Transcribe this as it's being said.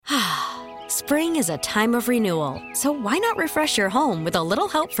Spring is a time of renewal, so why not refresh your home with a little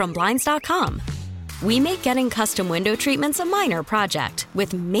help from Blinds.com? We make getting custom window treatments a minor project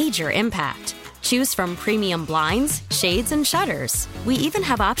with major impact. Choose from premium blinds, shades, and shutters. We even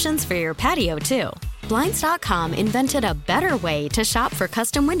have options for your patio, too. Blinds.com invented a better way to shop for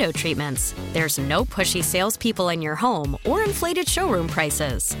custom window treatments. There's no pushy salespeople in your home or inflated showroom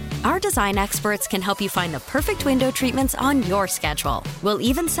prices. Our design experts can help you find the perfect window treatments on your schedule. We'll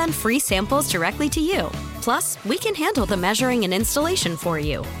even send free samples directly to you. Plus, we can handle the measuring and installation for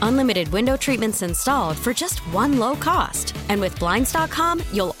you. Unlimited window treatments installed for just one low cost. And with Blinds.com,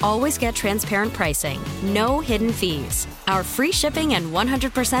 you'll always get transparent pricing. No hidden fees. Our free shipping and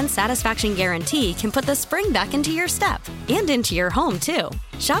 100% satisfaction guarantee can put the spring back into your step and into your home, too.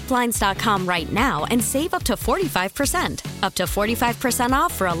 Shop Blinds.com right now and save up to 45%. Up to 45%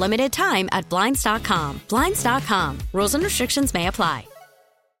 off for a limited time at Blinds.com. Blinds.com. Rules and restrictions may apply.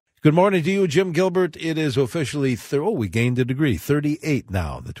 Good morning to you, Jim Gilbert. It is officially, we gained a degree, 38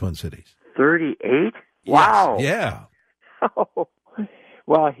 now in the Twin Cities. 38? Wow. Yeah. Oh.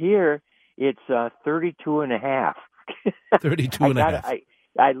 Well, here it's 32 and a half. 32 and a half.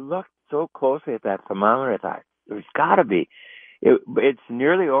 I looked so closely at that thermometer, I thought, there's got to be. It's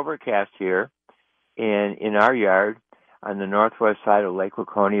nearly overcast here in our yard on the northwest side of Lake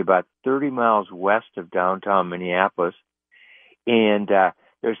Waconia, about 30 miles west of downtown Minneapolis. And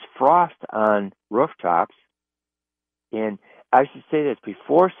there's frost on rooftops. And I should say this,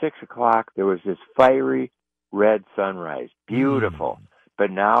 before 6 o'clock, there was this fiery red sunrise. Beautiful.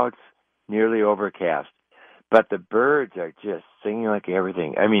 But now it's nearly overcast. But the birds are just singing like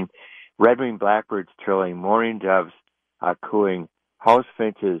everything. I mean, red-winged blackbirds trilling, mourning doves cooing, house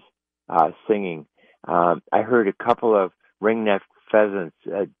finches singing. I heard a couple of ringneck pheasants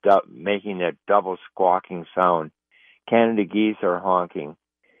making a double squawking sound. Canada geese are honking.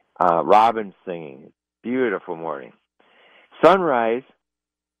 Robins singing. Beautiful morning. Sunrise,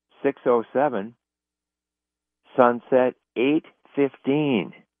 6:07. Sunset,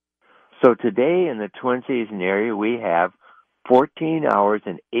 8:15. So today in the Twin Cities area, we have 14 hours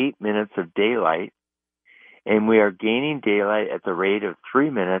and 8 minutes of daylight, and we are gaining daylight at the rate of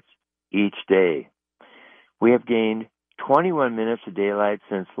 3 minutes each day. We have gained 21 minutes of daylight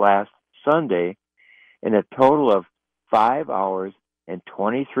since last Sunday, and a total of 5 hours and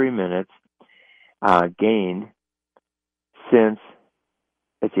 23 minutes gained since,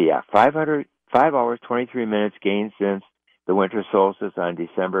 5 hours, 23 minutes gained since the winter solstice on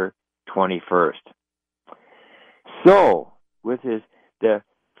December 21st. So, with the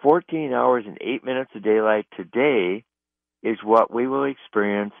 14 hours and 8 minutes of daylight today is what we will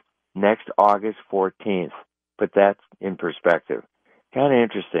experience next August 14th. Put that in perspective. Kind of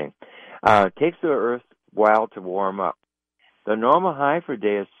interesting. It takes the Earth a while to warm up. The normal high for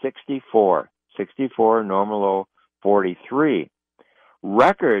today is 64. 64, normal low 43.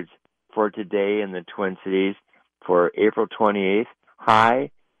 Records for today in the Twin Cities for April 28th,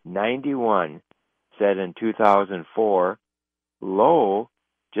 high 91, set in 2004. Low,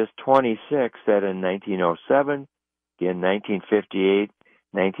 just 26, set in 1907, again 1958,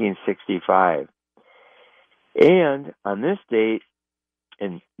 1965. And on this date,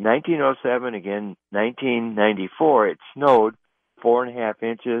 in 1907, again 1994, it snowed 4.5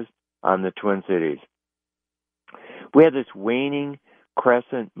 inches on the Twin Cities. We had this waning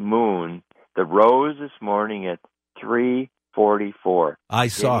crescent moon that rose this morning at 3:44. I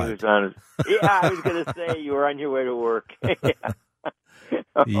saw it. I was going to say you were on your way to work.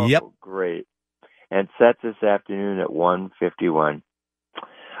 Yep. Great. And sets this afternoon at 1:51.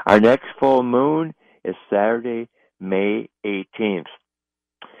 Our next full moon is Saturday, May 18th.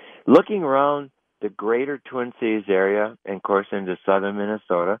 Looking around the greater Twin Cities area, and of course into southern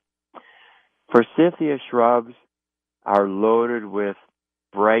Minnesota, forsythia shrubs are loaded with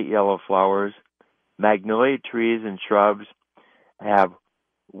bright yellow flowers. Magnolia trees and shrubs have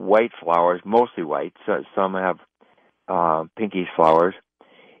white flowers, mostly white. So some have pinkish flowers.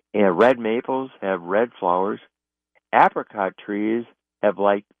 And red maples have red flowers. Apricot trees have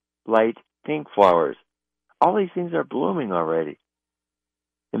light pink flowers. All these things are blooming already.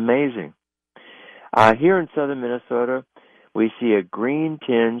 Amazing. Here in southern Minnesota, we see a green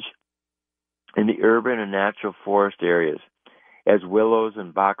tinge in the urban and natural forest areas, as willows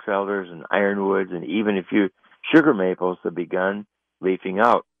and box elders and ironwoods and even a few sugar maples have begun leafing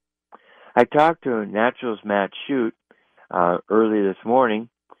out. I talked to naturalist Matt Shute early this morning.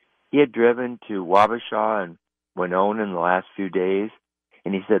 He had driven to Wabasha and Winona in the last few days,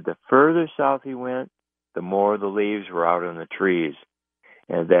 and he said the further south he went, the more the leaves were out on the trees,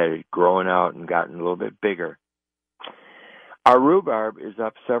 and that had grown out and gotten a little bit bigger. Our rhubarb is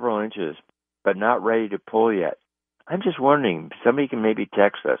up several inches. but not ready to pull yet. I'm just wondering, somebody can maybe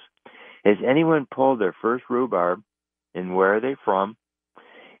text us. Has anyone pulled their first rhubarb, and where are they from?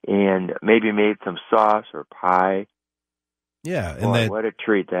 And maybe made some sauce or pie. Yeah, and Boy, what a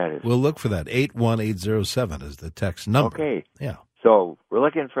treat that is. We'll look for that. 81807 is the text number. Okay. Yeah. So we're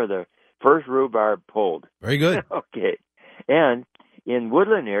looking for the first rhubarb pulled. Very good. Okay. And in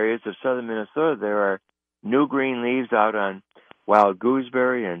woodland areas of southern Minnesota, there are new green leaves out on wild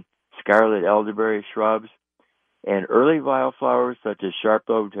gooseberry and scarlet elderberry shrubs, and early wildflowers such as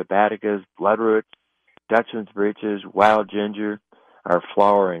sharp-lobed hepaticas, bloodroots, Dutchman's breeches, wild ginger are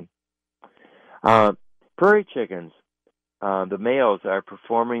flowering. Prairie chickens, the males are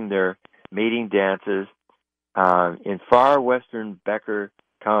performing their mating dances in far western Becker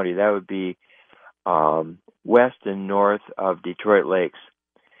County. That would be west and north of Detroit Lakes.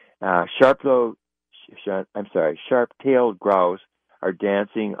 Sharp-tailed grouse are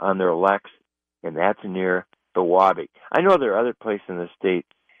dancing on their leks, and that's near the Wabic. I know there are other places in the state,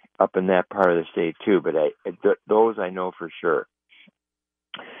 up in that part of the state too, but those I know for sure.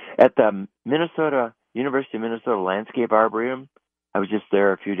 At the University of Minnesota Landscape Arboretum, I was just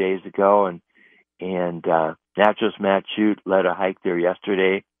there a few days ago, and naturalist Matt Shute led a hike there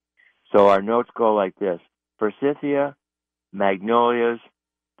yesterday. So our notes go like this: forsythia, magnolias,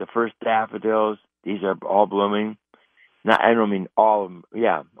 the first daffodils, these are all blooming. I don't mean all of them.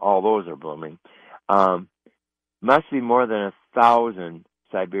 Yeah, all those are blooming. Must be more than 1,000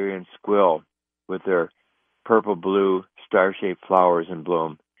 Siberian squill with their purple-blue star-shaped flowers in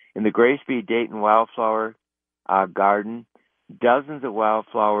bloom. In the Graceby Dayton Wildflower Garden, dozens of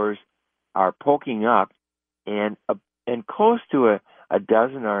wildflowers are poking up, and close to a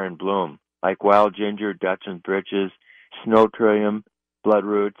dozen are in bloom, like wild ginger, Dutchman's breeches, snow trillium,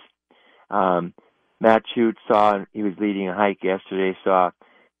 bloodroots. Matt Shute he was leading a hike yesterday, saw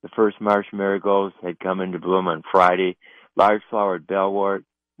the first marsh marigolds had come into bloom on Friday, large-flowered bellwort,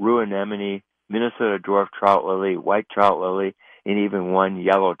 rue anemone, Minnesota dwarf trout lily, white trout lily, and even one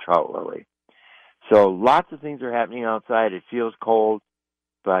yellow trout lily. So lots of things are happening outside. It feels cold,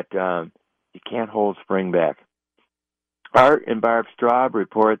 but you can't hold spring back. Art and Barb Straub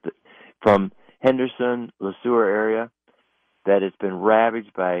report from Henderson, Le Sueur area that it's been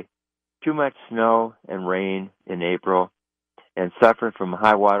ravaged by too much snow and rain in April and suffering from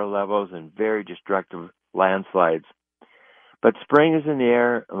high water levels and very destructive landslides. But spring is in the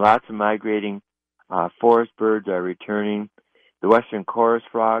air. Lots of migrating forest birds are returning. The western chorus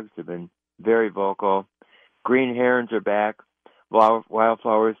frogs have been very vocal. Green herons are back.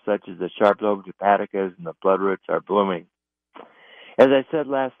 Wildflowers such as the sharp-lobed hepaticas and the bloodroots are blooming. As I said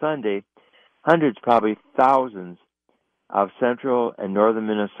last Sunday, hundreds, probably thousands, of central and northern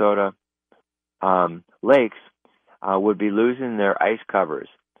Minnesota lakes would be losing their ice covers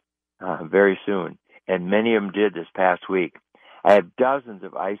very soon, and many of them did this past week. I have dozens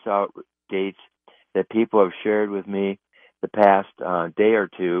of ice out dates that people have shared with me the past day or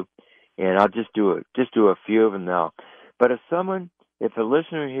two, and I'll just do a few of them now. But if a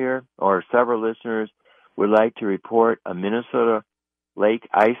listener here or several listeners would like to report a Minnesota lake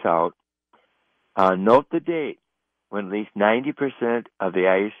ice out, note the date when at least 90% of the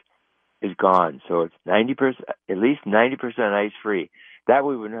ice is gone. So it's 90%, at least 90% ice free. That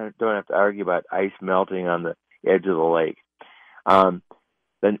way we don't have to argue about ice melting on the edge of the lake. Then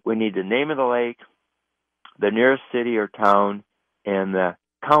we need the name of the lake, the nearest city or town, and the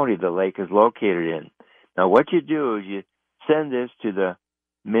county the lake is located in. Now what you do is you send this to the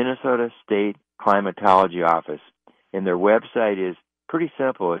Minnesota State Climatology Office, and their website is pretty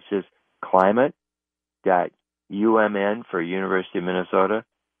simple. It's just climate.umn for University of Minnesota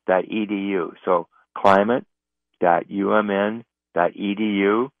 .edu. So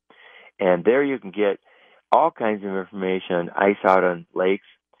climate.umn.edu, and there you can get all kinds of information on ice out on lakes,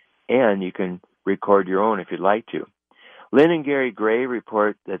 and you can record your own if you'd like to. Lynn and Gary Gray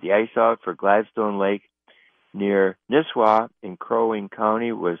report that the ice out for Gladstone Lake near Nisswa in Crow Wing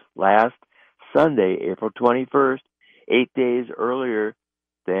County was last Sunday, April 21st, 8 days earlier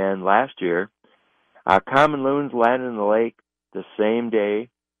than last year. Common loons landed in the lake the same day,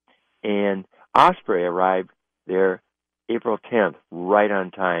 and osprey arrived there April 10th, right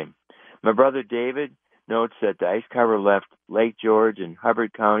on time. My brother David notes that the ice cover left Lake George in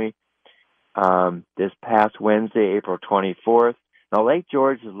Hubbard County this past Wednesday, April 24th. Now, Lake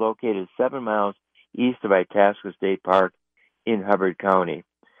George is located 7 miles east of Itasca State Park in Hubbard County.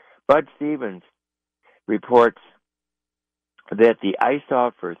 Bud Stevens reports that the ice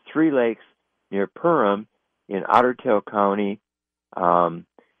out for 3 lakes near Perham in Otter Tail County, I'll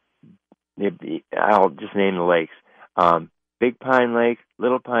just name the lakes, Big Pine Lake,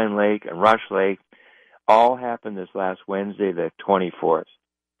 Little Pine Lake, and Rush Lake all happened this last Wednesday, the 24th.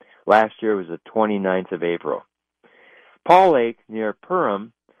 Last year was the 29th of April. Paul Lake near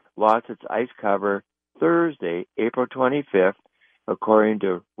Perham lost its ice cover Thursday, April 25th, according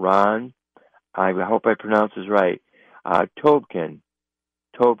to Ron, I hope I pronounce this right, Tobkin.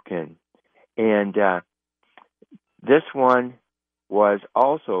 And this one was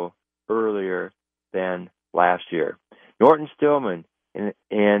also earlier than last year. Norton Stillman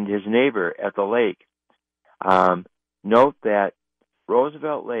and his neighbor at the lake note that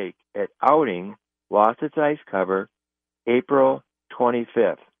Roosevelt Lake at Outing lost its ice cover April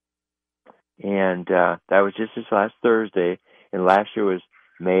 25th. And that was just this last Thursday, and last year was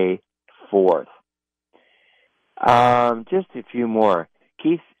May 4th. Just a few more.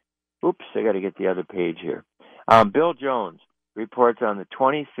 Keith, I got to get the other page here. Bill Jones reports on the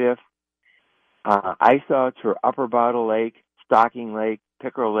 25th ice outs for Upper Bottle Lake, Stocking Lake,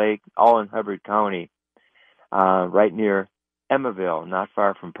 Pickerel Lake, all in Hubbard County, right near Emmaville, not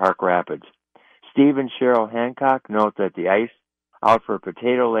far from Park Rapids. Steve and Cheryl Hancock note that the ice out for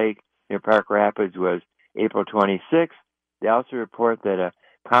Potato Lake near Park Rapids was April 26th. They also report that a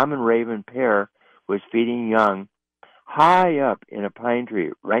common raven pair was feeding young high up in a pine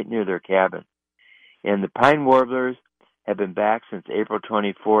tree right near their cabin. And the pine warblers have been back since April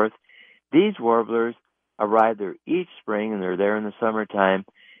 24th. These warblers arrive there each spring, and they're there in the summertime,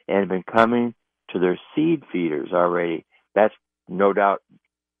 and have been coming to their seed feeders already. That's no doubt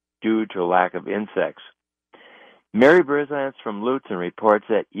due to a lack of insects. Mary Brislance from Lutzen reports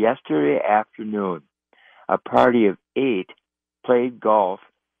that yesterday afternoon, a party of 8 played golf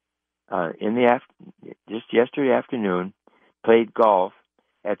just yesterday afternoon, played golf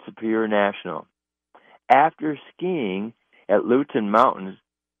at Superior National after skiing at Lutzen Mountains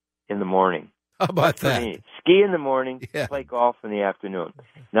in the morning. How about that? Ski in the morning, play golf in the afternoon.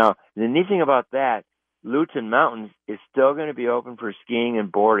 Now, the neat thing about that, Lutzen Mountains is still going to be open for skiing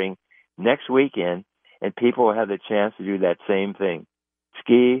and boarding next weekend, and people will have the chance to do that same thing,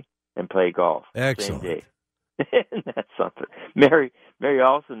 ski and play golf. Excellent. Same day. That's something. Mary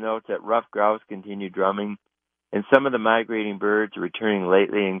also notes that rough grouse continue drumming, and some of the migrating birds returning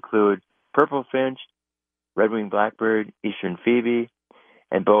lately include purple finch, red-winged blackbird, eastern phoebe,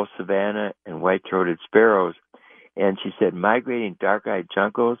 and both savanna and white-throated sparrows. And she said migrating dark-eyed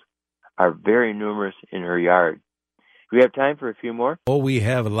juncos are very numerous in her yard. Do we have time for a few more? Oh, we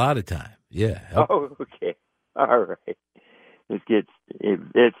have a lot of time. Yeah. Oh, okay. All right.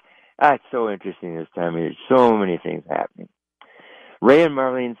 It's so interesting this time. There's so many things happening. Ray and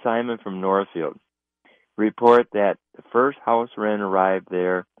Marlene Simon from Northfield report that the first house wren arrived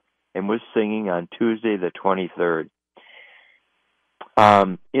there and was singing on Tuesday the 23rd.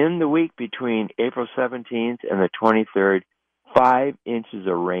 In the week between April 17th and the 23rd, 5 inches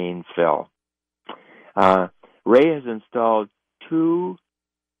of rain fell. Ray has installed 2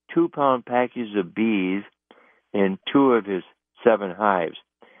 2-pound packages of bees in 2 of his 7 hives.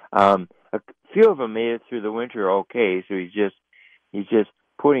 A few of them made it through the winter okay, so he's just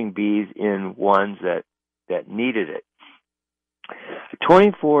putting bees in ones that needed it.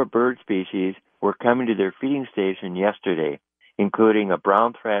 24 bird species were coming to their feeding station yesterday, including a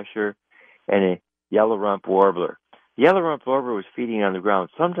brown thrasher and a yellow rump warbler. The yellow rump warbler was feeding on the ground.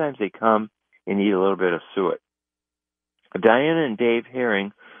 Sometimes they come and eat a little bit of suet. Diana and Dave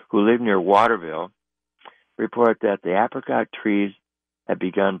Herring, who live near Waterville, report that the apricot trees have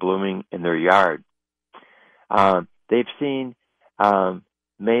begun blooming in their yard. They've seen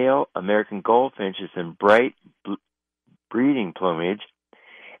male American goldfinches in bright breeding plumage.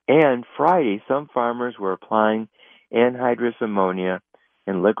 And Friday, some farmers were applying anhydrous ammonia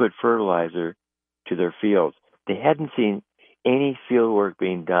and liquid fertilizer to their fields. They hadn't seen any field work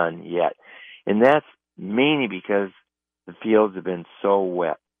being done yet. And that's mainly because the fields have been so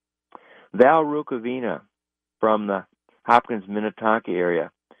wet. Val Rukavina from the Hopkins, Minnetonka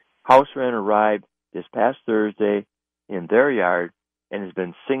area. House wren arrived this past Thursday in their yard and has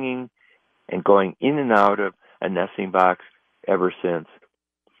been singing and going in and out of a nesting box ever since.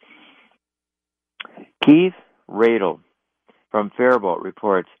 Keith Radel from Faribault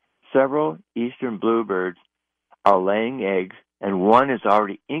reports several eastern bluebirds are laying eggs, and one is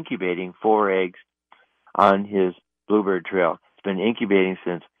already incubating 4 eggs on his bluebird trail. It's been incubating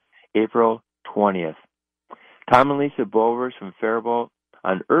since April 20th. Tom and Lisa Bovers from Faribault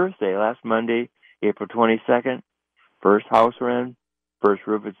on Earth Day last Monday, April 22nd, first house wren, first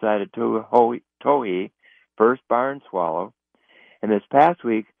rufous-sided towhee, first barn swallow. And this past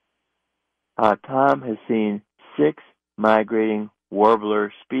week, Tom has seen 6 migrating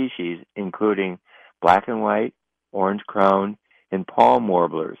warbler species, including black and white, orange-crowned, and palm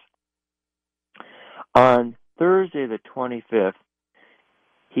warblers. On Thursday the 25th,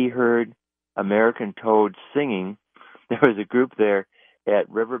 he heard American toads singing. There was a group there at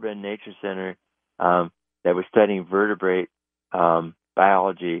Riverbend Nature Center that was studying vertebrate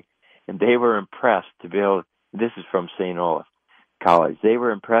biology, and they were impressed to be able, this is from St. Olaf College, they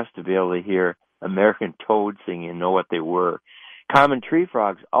were impressed to be able to hear American toads singing and know what they were. Common tree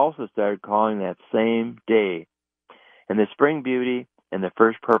frogs also started calling that same day, and the spring beauty and the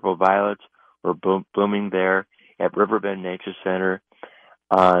first purple violets were blooming there at Riverbend Nature Center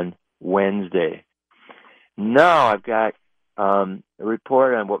on Wednesday. Now I've got a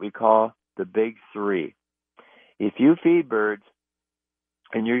report on what we call the big three. If you feed birds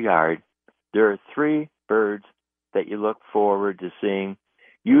in your yard, there are three birds that you look forward to seeing,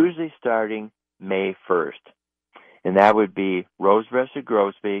 usually starting May 1st. And that would be rose-breasted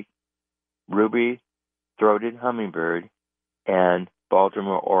grosbeak, ruby-throated hummingbird, and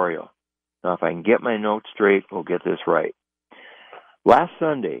Baltimore oriole. Now, if I can get my notes straight, we'll get this right. Last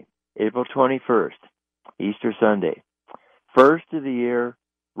Sunday, April 21st, Easter Sunday, first of the year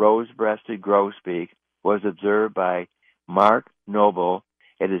rose-breasted grosbeak was observed by Mark Noble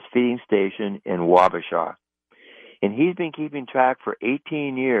at his feeding station in Wabasha. And he's been keeping track for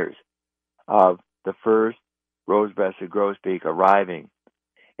 18 years of the first rose-breasted grosbeak arriving.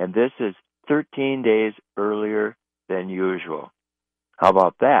 And this is 13 days earlier than usual. How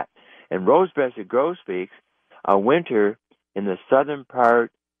about that? And rose-breasted grosbeaks winter in the southern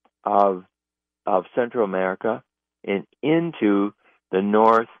part of Central America and into the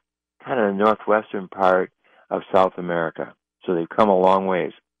north, kind of the northwestern part of South America. So they've come a long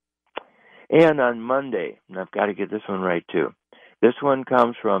ways. And on Monday, and I've got to get this one right too, this one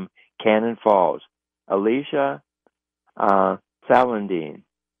comes from Cannon Falls. Alicia Salandine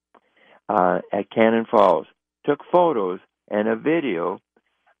at Cannon Falls took photos and a video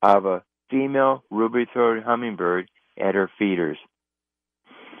of a female ruby-throated hummingbird at her feeders.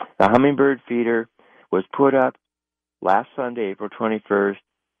 The hummingbird feeder was put up last Sunday, April 21st,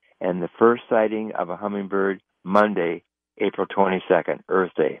 and the first sighting of a hummingbird Monday, April 22nd,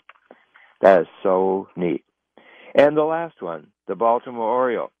 Earth Day. That is so neat. And the last one, the Baltimore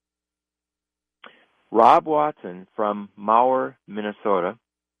oriole. Rob Watson from Mower, Minnesota.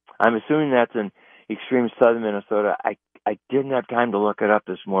 I'm assuming that's in extreme southern Minnesota. I didn't have time to look it up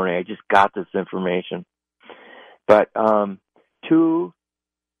this morning. I just got this information. But two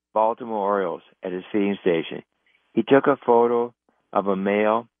Baltimore orioles at his feeding station. He took a photo of a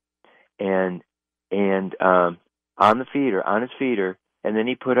male and on the feeder, on his feeder, and then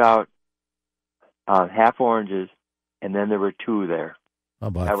he put out half oranges, and then there were two there. How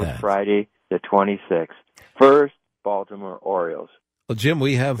about that? That was Friday the 26th. First Baltimore Orioles. Well, Jim,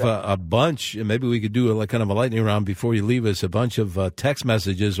 we have a bunch, and maybe we could do a kind of a lightning round before you leave us, a bunch of text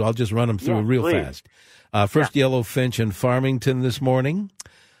messages. I'll just run them through real fast. First, yellow finch in Farmington this morning.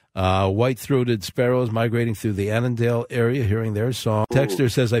 White-throated sparrows migrating through the Annandale area, hearing their song. Ooh. Texter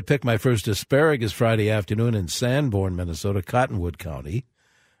says, I picked my first asparagus Friday afternoon in Sanborn, Minnesota, Cottonwood County.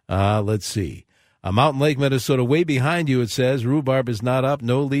 Let's see. Mountain Lake, Minnesota, way behind you, it says. Rhubarb is not up.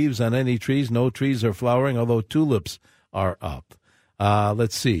 No leaves on any trees. No trees are flowering, although tulips are up.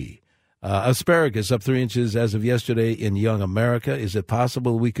 Let's see. Asparagus up 3 inches as of yesterday in Young America. Is it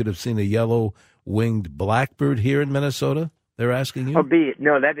possible we could have seen a yellow-winged blackbird here in Minnesota? They're asking you? That'd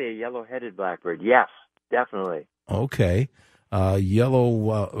be a yellow-headed blackbird. Yes, definitely. Okay.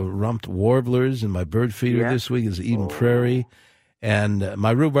 Yellow-rumped warblers in my bird feeder this week is Eden Prairie. And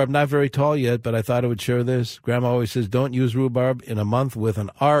my rhubarb, not very tall yet, but I thought I would share this. Grandma always says, don't use rhubarb in a month with an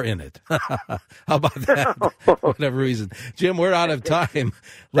R in it. How about that? For whatever reason. Jim, we're out of time.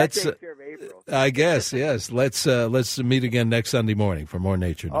 Let's, I guess, yes. Let's meet again next Sunday morning for more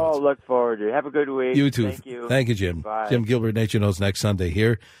Nature Notes. Oh, look forward to it. Have a good week. You too. Thank you. Thank you, Jim. Bye. Jim Gilbert, Nature Notes, next Sunday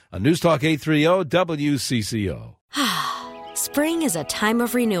here on News Talk 830 WCCO. Spring is a time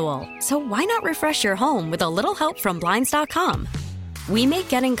of renewal, so why not refresh your home with a little help from Blinds.com? We make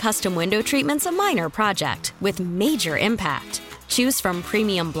getting custom window treatments a minor project with major impact. Choose from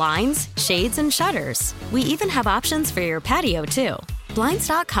premium blinds, shades, and shutters. We even have options for your patio, too.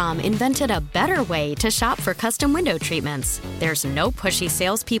 Blinds.com invented a better way to shop for custom window treatments. There's no pushy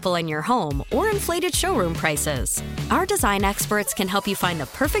salespeople in your home or inflated showroom prices. Our design experts can help you find the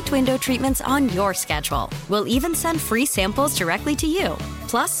perfect window treatments on your schedule. We'll even send free samples directly to you.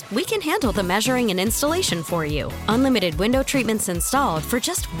 Plus, we can handle the measuring and installation for you. Unlimited window treatments installed for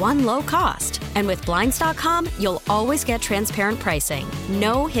just one low cost. And with Blinds.com, you'll always get transparent pricing.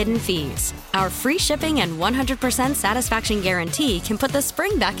 No hidden fees. Our free shipping and 100% satisfaction guarantee can put the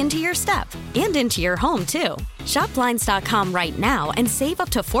spring back into your step and into your home, too. Shop Blinds.com right now and save up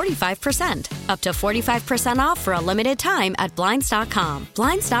to 45%. Up to 45% off for a limited time at Blinds.com.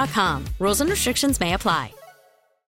 Blinds.com. Rules and restrictions may apply.